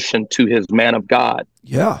devotion to his man of God,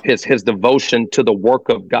 Yeah. his devotion to the work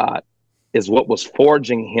of God is what was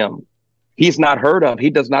forging him. He's not heard of. He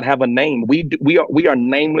does not have a name. We are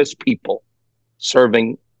nameless people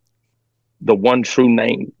serving the one true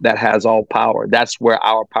name that has all power. That's where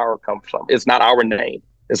our power comes from. It's not our name.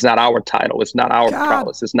 It's not our title. It's not our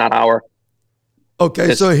prowess. It's not our.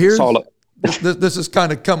 Okay, so it's here's all this is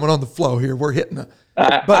kind of coming on the flow here. We're hitting a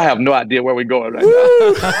I have no idea where we're going right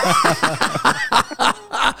now.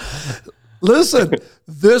 listen,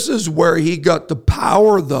 this is where he got the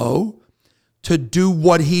power though to do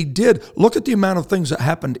what he did. Look at the amount of things that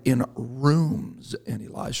happened in rooms in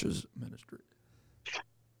Elisha's ministry.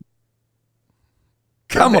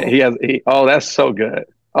 Come on. Oh, that's so good.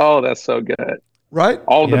 Oh, that's so good. Right?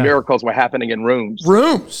 All the Yeah. miracles were happening in rooms.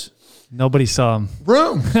 Rooms. Nobody saw him.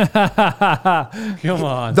 Rooms. Come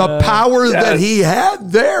on. The power that Yes. he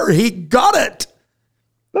had there, he got it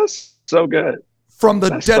That's so good. from the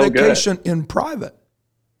That's so good. dedication in private.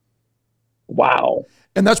 Wow.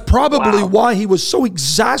 And that's probably Wow. why he was so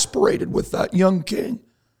exasperated with that young king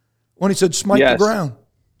when he said, smite Yes. the ground.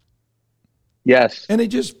 Yes. And he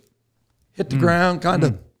just hit the ground, kind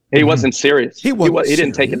of. He wasn't serious. He wasn't He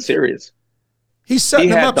didn't take it serious. serious. He's setting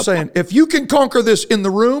He him had up the- saying, if you can conquer this in the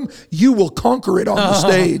room, you will conquer it on the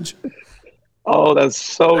stage. Oh, that's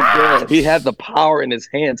so good. He had the power in his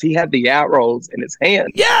hands. He had the arrows in his hands,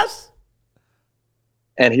 Yes.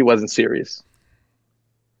 and he wasn't serious.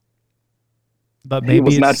 But He maybe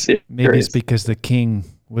was not it's, maybe it's serious. because the king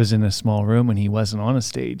was in a small room and he wasn't on a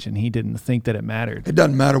stage and he didn't think that it mattered. It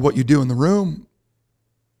doesn't matter what you do in the room.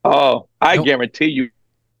 Oh, I Nope. guarantee you,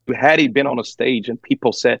 had he been on a stage and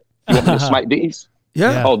people said, "You want me to smite these?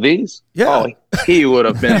 Yeah. Oh, these? Yeah. Oh, he would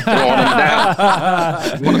have been throwing them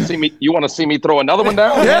down. You want to see me? You want to see me throw another one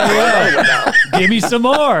down? Yeah. Give me some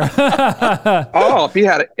more. Oh,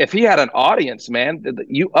 if he had an audience, man,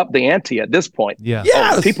 you up the ante at this point. Yeah.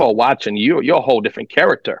 Yes. People are watching you. You're a whole different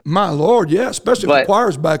character. My Lord, yeah. Especially if the But-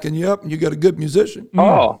 choir's backing you up and you got a good musician.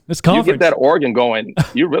 Oh, It's you conference. get that organ going,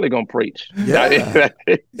 you're really gonna preach. Yeah.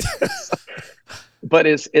 But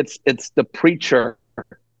it's the preacher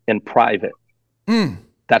in private.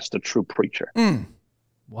 That's the true preacher.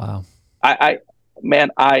 Wow. I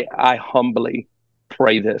humbly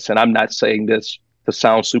pray this, and I'm not saying this to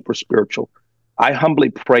sound super spiritual. I humbly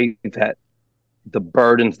pray that the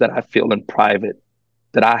burdens that I feel in private,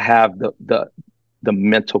 that I have the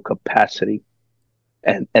mental capacity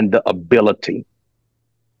and the ability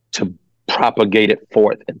to propagate it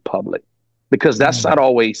forth in public, because that's not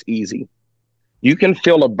always easy. You can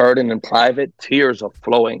feel a burden in private, tears are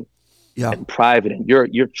flowing Yeah. in private, and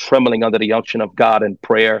you're trembling under the unction of God in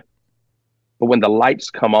prayer. But when the lights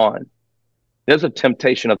come on, there's a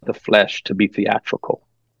temptation of the flesh to be theatrical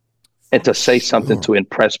and to say something to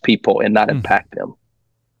impress people and not impact them.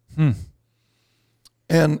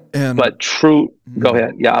 And But true, go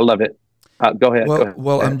ahead. Yeah, I love it. Go ahead. go ahead.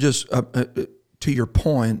 Well, I'm just to your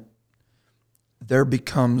point. There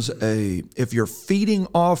becomes if you're feeding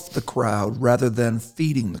off the crowd rather than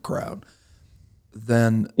feeding the crowd,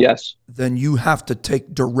 then Yes. you have to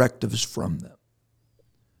take directives from them.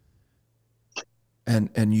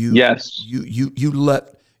 And you Yes. you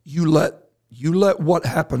let what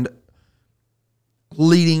happened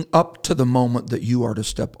leading up to the moment that you are to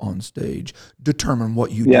step on stage, determine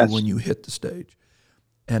what you Yes. do when you hit the stage.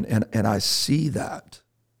 And I see that.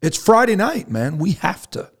 It's Friday night, man. We have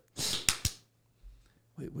to.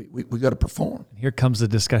 We got to perform. Here comes the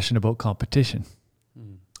discussion about competition.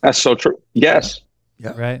 That's so true. Yes.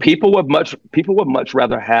 Yeah. Right. People would much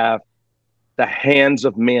rather have the hands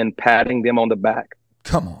of men patting them on the back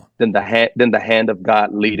Come on. than the hand of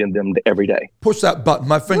God leading them every day. Push that button.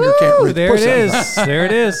 My finger can't reach. There Push it that is. button. There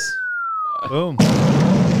it is. Boom.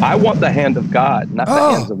 I want the hand of God, not the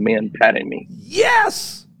Oh. hands of men patting me.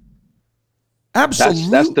 Yes. Absolutely.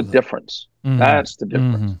 That's the difference. That's the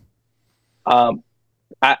difference. I'm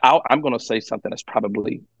going to say something that's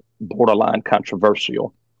probably borderline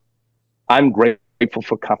controversial. I'm grateful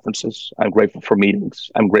for conferences. I'm grateful for meetings.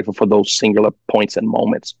 I'm grateful for those singular points and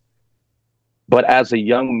moments. But as a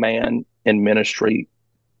young man in ministry,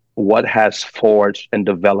 what has forged and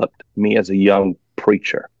developed me as a young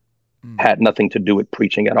preacher had nothing to do with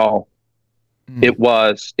preaching at all. It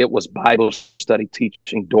was Bible study,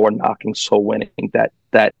 teaching, door knocking, soul winning that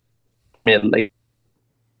laid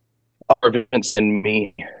fervence in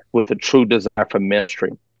me with a true desire for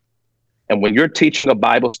ministry. And when you're teaching a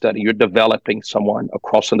Bible study, you're developing someone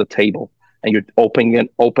across the table, and you're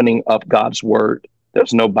opening up God's word.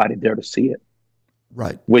 There's nobody there to see it.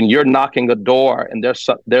 Right. When you're knocking a door and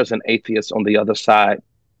there's an atheist on the other side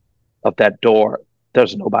of that door,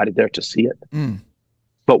 there's nobody there to see it.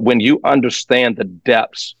 But when you understand the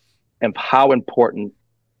depths and how important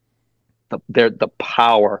the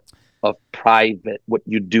power of private, what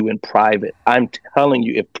you do in private, I'm telling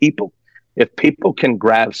you, if people can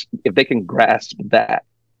grasp that,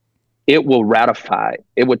 it will ratify,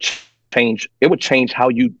 it would change how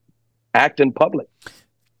you act in public.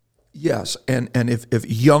 Yes, and if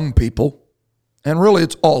young people, and really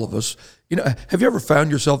it's all of us, have you ever found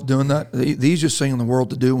yourself doing that? The easiest thing in the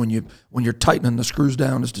world to do when you're tightening the screws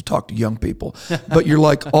down is to talk to young people. But you're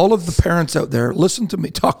like, all of the parents out there, listen to me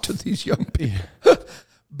talk to these young people.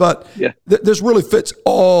 But this really fits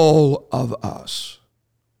all of us.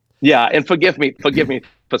 Yeah, and forgive me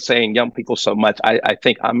for saying young people so much. I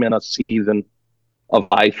think I'm in a season of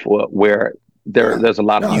life where there's a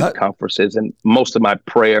lot of youth conferences, and most of my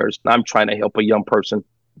prayers, I'm trying to help a young person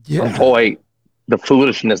avoid the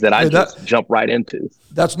foolishness that I just jump right into.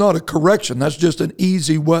 That's not a correction. That's just an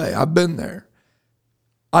easy way. I've been there.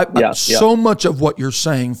 So much of what you're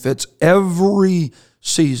saying fits every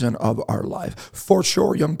season of our life, for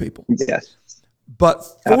sure, young people. Yes. But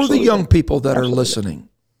for the young people that are listening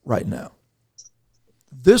right now,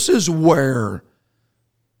 this is where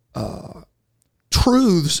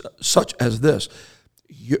truths such as this,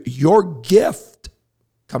 your gift,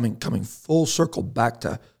 coming full circle back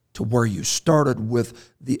to where you started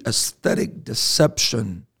with the aesthetic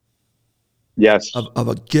deception of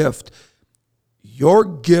a gift, your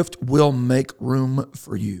gift will make room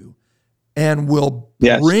for you and will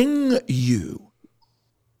bring you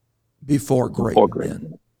before great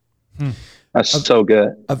men. That's so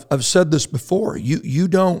good. I've said this before. You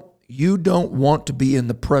don't want to be in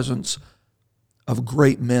the presence of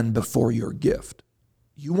great men before your gift.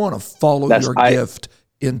 You want to follow your gift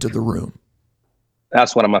into the room.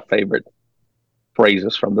 That's one of my favorite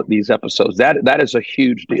phrases from these episodes. That is a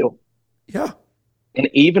huge deal. Yeah. And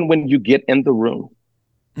even when you get in the room,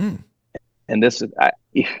 and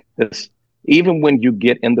even when you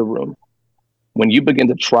get in the room, when you begin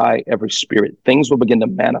to try every spirit, things will begin to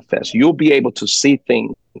manifest. You'll be able to see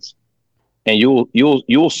things, and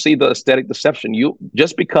you'll see the aesthetic deception.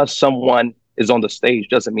 Just because someone is on the stage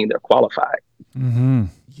doesn't mean they're qualified.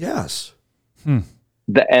 Yes.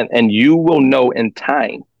 And you will know in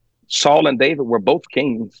time. Saul and David were both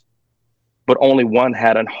kings, but only one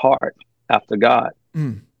had a heart after God.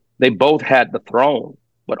 They both had the throne,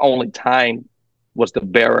 but only time was the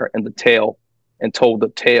bearer and the tale, and told the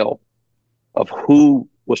tale of who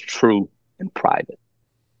was true in private.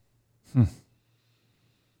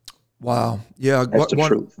 Wow. Yeah. That's the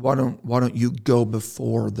truth. Why don't you go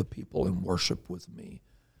before the people and worship with me?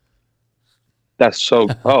 That's so.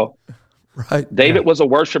 Right. David was a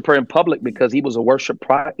worshiper in public because he was a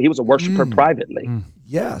worshiper privately.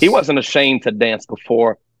 Yes. He wasn't ashamed to dance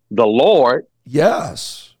before the Lord.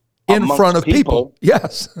 Yes. In front of people.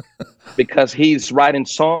 Yes. Because he's writing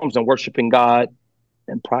psalms and worshiping God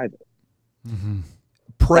in private.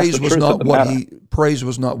 Praise was not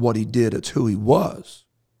what he did, it's who he was.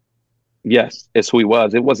 Yes, it's who he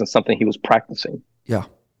was. It wasn't something he was practicing. Yeah.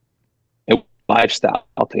 It was a lifestyle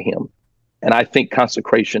to him. And I think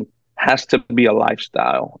consecration has to be a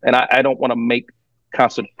lifestyle. And I don't want to make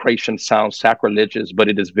consecration sound sacrilegious, but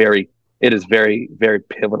it is very, very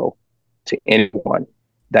pivotal. to anyone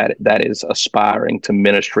that is aspiring to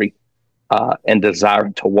ministry and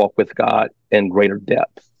desiring to walk with God in greater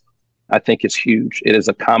depth. I think it's huge. It is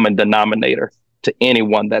a common denominator to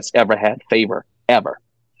anyone that's ever had favor, ever.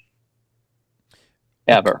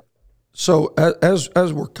 So as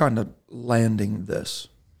we're kind of landing this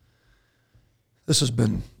has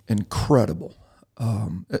been incredible.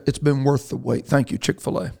 It's been worth the wait. Thank you,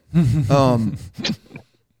 Chick-fil-A.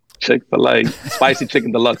 Chick-fil-A, spicy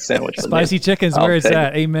chicken deluxe sandwich. Spicy chicken's where it's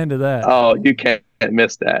at. Amen to that. Oh, you can't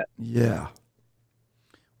miss that. Yeah.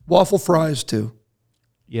 Waffle fries too.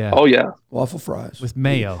 Yeah. Oh yeah. Waffle fries. With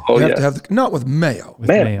mayo. Oh You yeah. have to have not with mayo.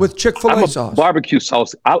 Man, With Chick-fil-A I'm a sauce. barbecue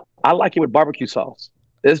sauce. I like it with barbecue sauce.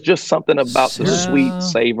 There's just something about the sweet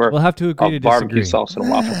savor We'll have to agree to of barbecue disagree. sauce and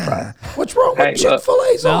waffle fry. What's wrong Hey, with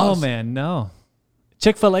Chick-fil-A sauce? No, man, no.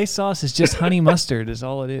 Chick-fil-A sauce is just honey mustard is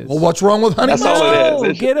all it is. Well, what's wrong with honey That's all mustard? it is. No,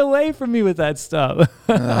 It's get away from me with that stuff.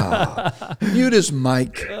 Mute his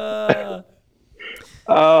mic.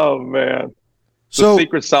 Oh man. So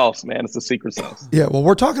Secret sauce, man. It's the secret sauce. yeah, well,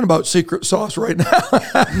 we're talking about secret sauce right now.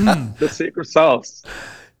 The secret sauce.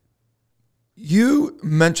 You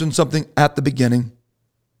mentioned something at the beginning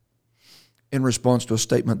in response to a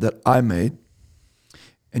statement that I made,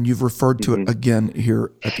 and you've referred to it again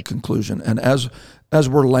here at the conclusion. And as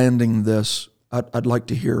we're landing this, I'd like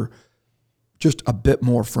to hear just a bit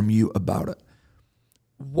more from you about it.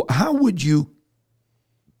 How would you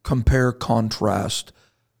compare, contrast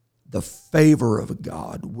the favor of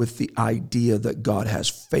God with the idea that God has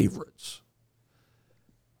favorites?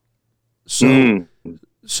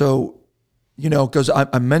 So, you know, because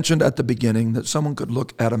I mentioned at the beginning that someone could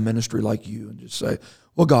look at a ministry like you and just say,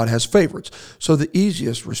 well, God has favorites. So the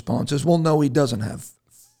easiest response is, well, no, he doesn't have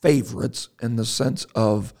favorites in the sense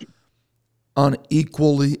of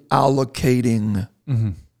unequally allocating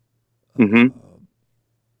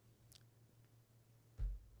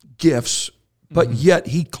gifts, but yet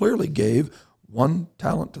he clearly gave 1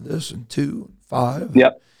 talent to this and 2 and 5.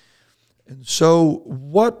 Yep. And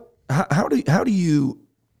so how do you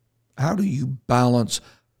balance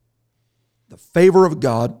the favor of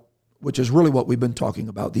God, which is really what we've been talking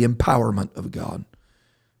about, the empowerment of God,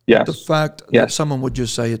 Yes. the fact that someone would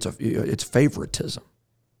just say it's favoritism?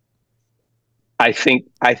 I think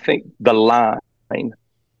the line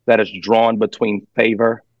that is drawn between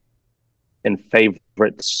favor and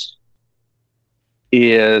favorites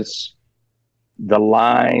is the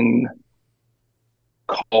line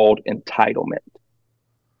called entitlement.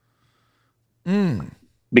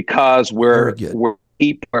 Because where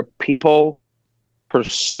people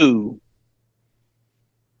pursue,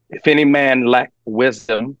 if any man lack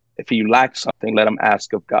wisdom, if you lack something, let him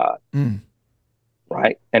ask of God.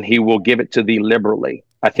 Right? And he will give it to thee liberally.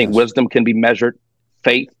 I think wisdom can be measured.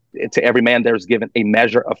 Faith, to every man there's given a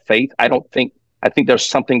measure of faith. I think there's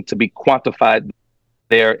something to be quantified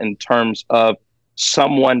there in terms of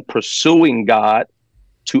someone pursuing God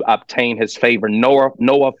to obtain his favor.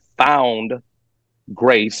 Noah found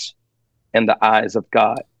grace in the eyes of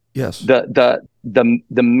God. Yes. The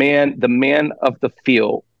men of the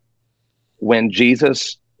field, when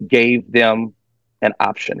Jesus gave them an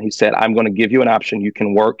option, he said, I'm going to give you an option. You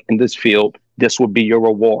can work in this field. This will be your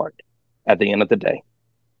reward at the end of the day.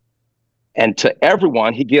 And to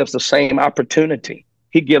everyone, he gives the same opportunity.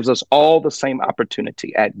 He gives us all the same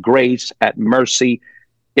opportunity at grace, at mercy.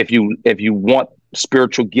 If you want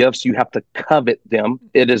spiritual gifts, you have to covet them.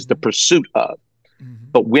 It is the pursuit of.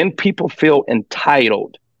 But when people feel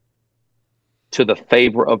entitled to the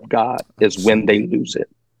favor of God is when they lose it.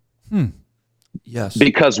 Yes.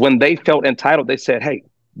 Because when they felt entitled, they said, hey,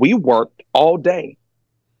 we worked all day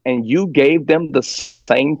and you gave them the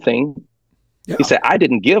same thing. Yeah. He said, I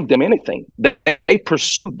didn't give them anything. They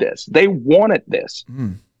pursued this. They wanted this.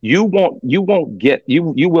 You will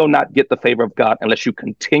not get the favor of God unless you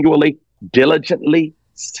continually, diligently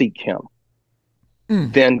seek him.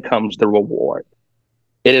 Then comes the reward.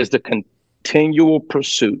 It is the continual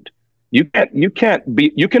pursuit. You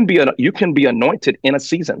can be anointed in a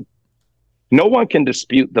season. No one can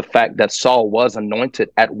dispute the fact that Saul was anointed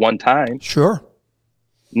at one time. Sure.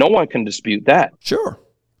 No one can dispute that. Sure.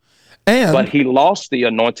 And But he lost the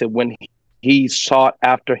anointed when he sought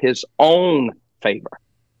after his own favor.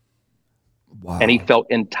 wow. And he felt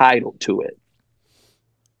entitled to it.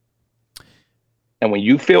 And when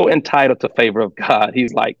you feel entitled to favor of God,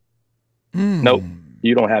 he's like, nope,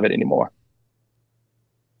 you don't have it anymore.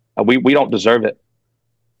 We don't deserve it.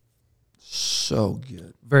 So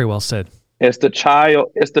good. Very well said. It's the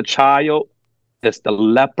child, it's the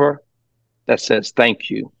leper that says thank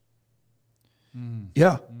you,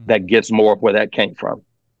 Yeah. that gets more of where that came from.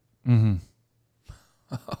 Oh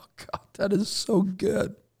God. That is so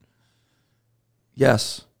good.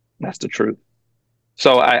 Yes. That's the truth.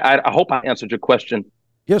 So I hope I answered your question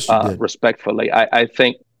Yes, you did. respectfully. I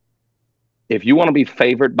think if you want to be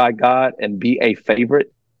favored by God and be a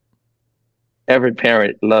favorite, every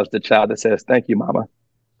parent loves the child that says, "Thank you, Mama.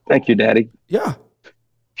 Thank you, Daddy." Yeah.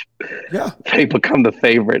 Yeah. They become the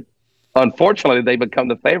favorite. Unfortunately, they become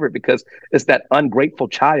the favorite because it's that ungrateful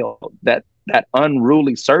child, that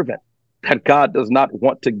unruly servant that God does not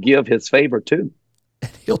want to give his favor to.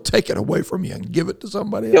 He'll take it away from you and give it to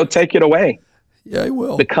somebody else. He'll take it away. Yeah, he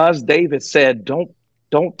will. Because David said,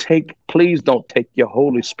 please don't take your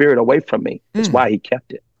Holy Spirit away from me. That's why he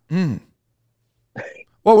kept it.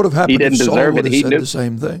 What would have happened He didn't if Saul deserve would it. have He said knew. the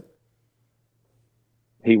same thing?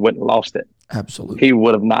 He wouldn't have lost it. Absolutely. He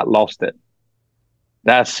would have not lost it.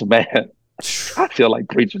 That's, man, I feel like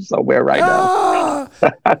preaching somewhere right now.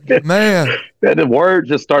 Man. The word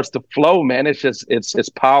just starts to flow, man. It's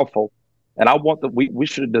powerful. And I want we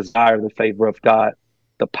should desire the favor of God,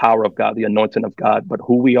 the power of God, the anointing of God, but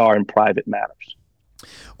who we are in private matters.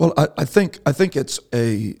 Well, I think it's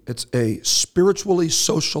a spiritually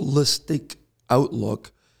socialistic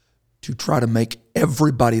outlook to try to make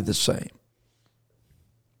everybody the same.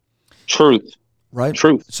 Truth. Right?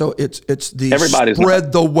 Truth. So it's the Everybody's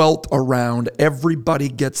spread the wealth around. Everybody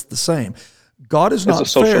gets the same. God is not It's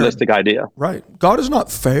a socialistic fair. idea. Right. God is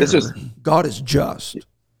not fair. God is just.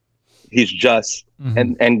 He's just.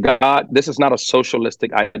 And God, this is not a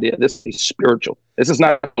socialistic idea. This is spiritual. This is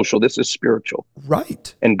not social. This is spiritual.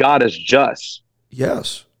 Right. And God is just.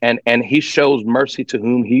 Yes. And he shows mercy to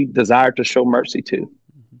whom he desired to show mercy to.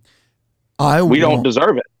 We don't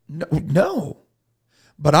deserve it. No.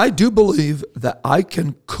 But I do believe that I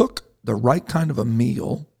can cook the right kind of a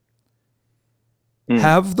meal,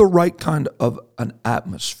 have the right kind of an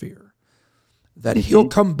atmosphere, that he'll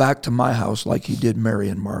come back to my house like he did Mary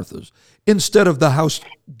and Martha's, instead of the house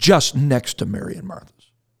just next to Mary and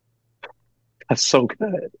Martha's. That's so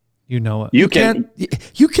good. You know it. You can't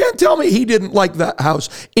tell me he didn't like that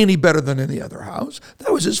house any better than any other house.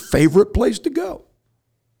 That was his favorite place to go.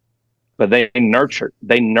 But they nurture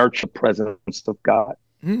the presence of God.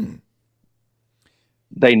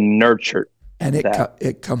 They nurtured. And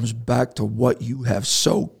it comes back to what you have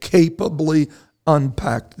so capably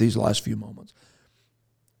unpacked these last few moments.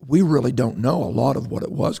 We really don't know a lot of what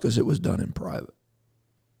it was because it was done in private.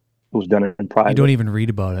 It was done in private. You don't even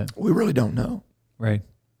read about it. We really don't know. Right.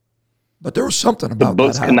 But there was something The about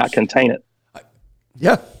books that cannot house. contain it.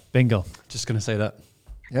 Yeah. Bingo. Just going to say that.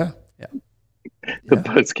 Yeah. The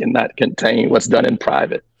books cannot contain what's done in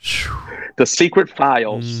private. The secret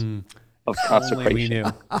files of Only we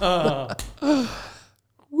consecration. knew.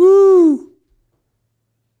 Woo.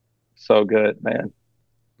 So good, man.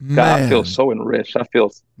 God, I feel so enriched. I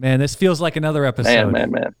feel, Man, this feels like another episode.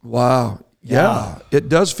 man. Wow. Yeah. It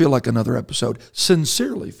does feel like another episode.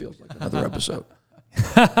 Sincerely feels like another episode.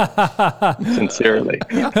 Sincerely.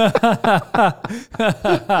 Thank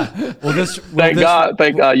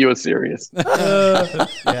Thank God you were serious.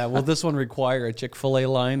 Yeah, will this one require a Chick-fil-A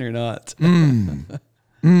line or not?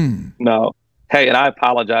 No. Hey, and I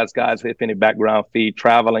apologize, guys, if any background feed.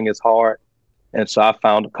 Traveling is hard. And so I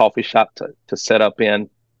found a coffee shop to set up in.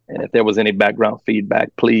 And if there was any background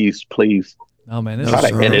feedback, please Oh, man. try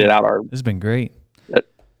to edit it out or This has been great.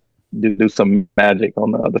 do some magic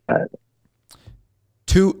on the other side.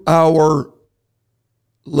 To our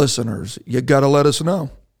listeners, you got to let us know.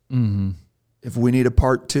 If we need a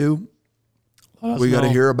part 2, we got to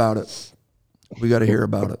hear about it. We got to hear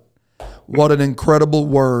about it. What an incredible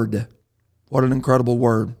word. What an incredible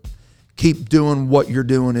word. Keep doing what you're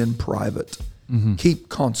doing in private. Keep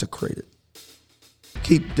consecrated.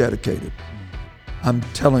 Keep dedicated. I'm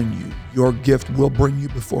telling you, your gift will bring you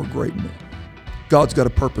before great men. God's got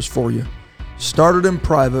a purpose for you. Start it in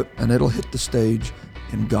private, and it'll hit the stage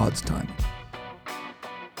in God's timing.